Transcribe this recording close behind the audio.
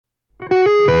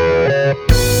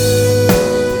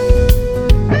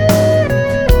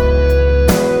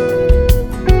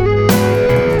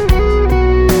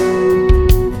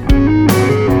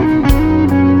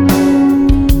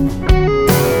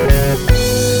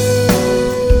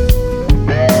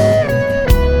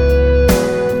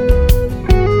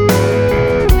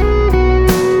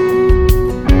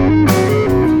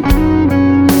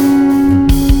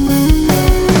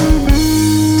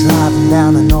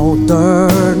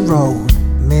road,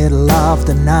 middle of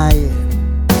the night.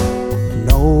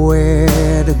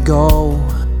 Nowhere to go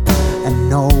and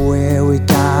nowhere we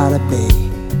gotta be.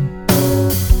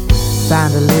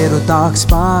 Found a little dark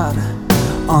spot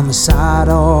on the side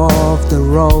of the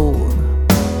road.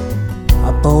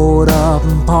 I pulled up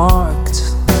and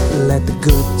parked, let the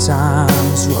good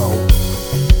times roll.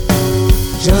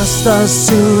 Just us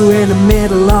two in the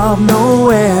middle of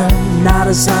nowhere, not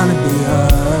a sound to be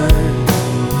heard.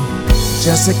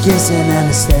 Just a kissing and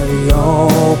a stereo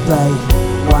play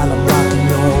while I'm rocking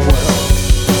your world.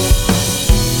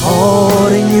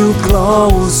 Holding you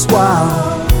close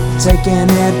while taking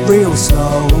it real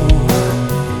slow.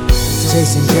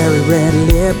 Tasting cherry red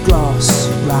lip gloss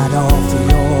right off of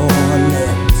your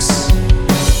lips.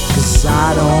 'Cause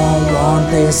I don't want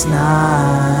this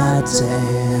night to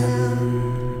end.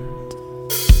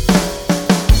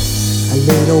 A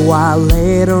little while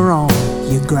later on,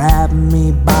 you grabbed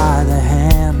me by the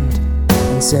hand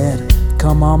and said,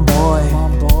 come on boy,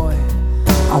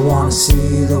 I wanna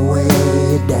see the way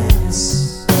you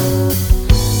dance.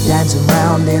 Dancing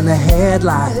round in the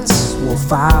headlights while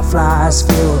fireflies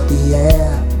filled the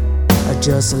air.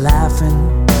 Just laughing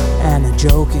and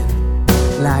joking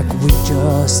like we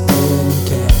just didn't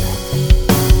care.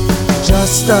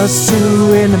 Just us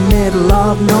two in the middle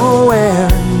of nowhere,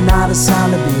 not a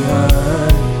sound to be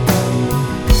heard.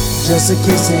 Just a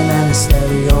kissing and a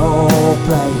stereo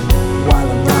play while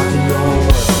I'm rocking your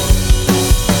world.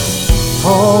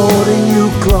 Holding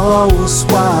you close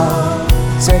while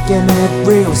taking it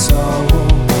real slow.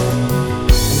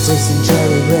 And tasting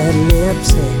cherry red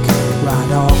lipstick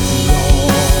right off of your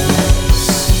lips.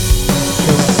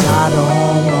 'Cause I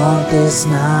don't want this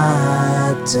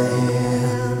night to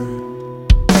end.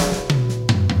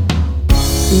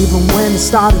 Even when it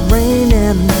started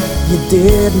raining, you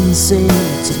didn't seem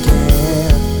to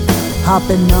care.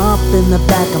 Hopping up in the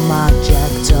back of my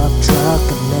jacked up truck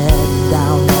and letting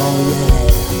down all your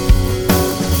hair.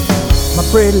 My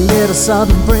pretty little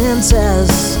southern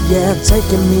princess, yeah,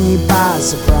 taking me by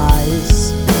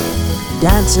surprise.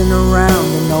 Dancing around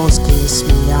in those kiss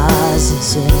me eyes and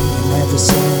singing every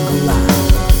single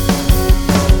line.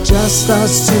 Just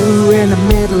us two in the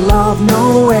middle of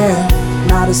nowhere,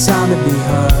 not a sound to be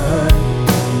heard.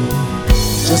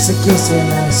 Just a kissing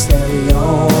and a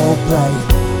stereo play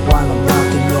while I'm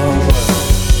rocking your world.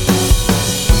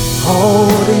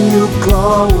 Holding you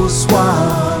close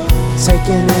while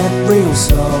taking it real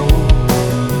slow.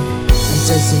 And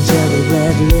tasting cherry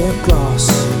red lip gloss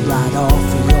right off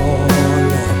of your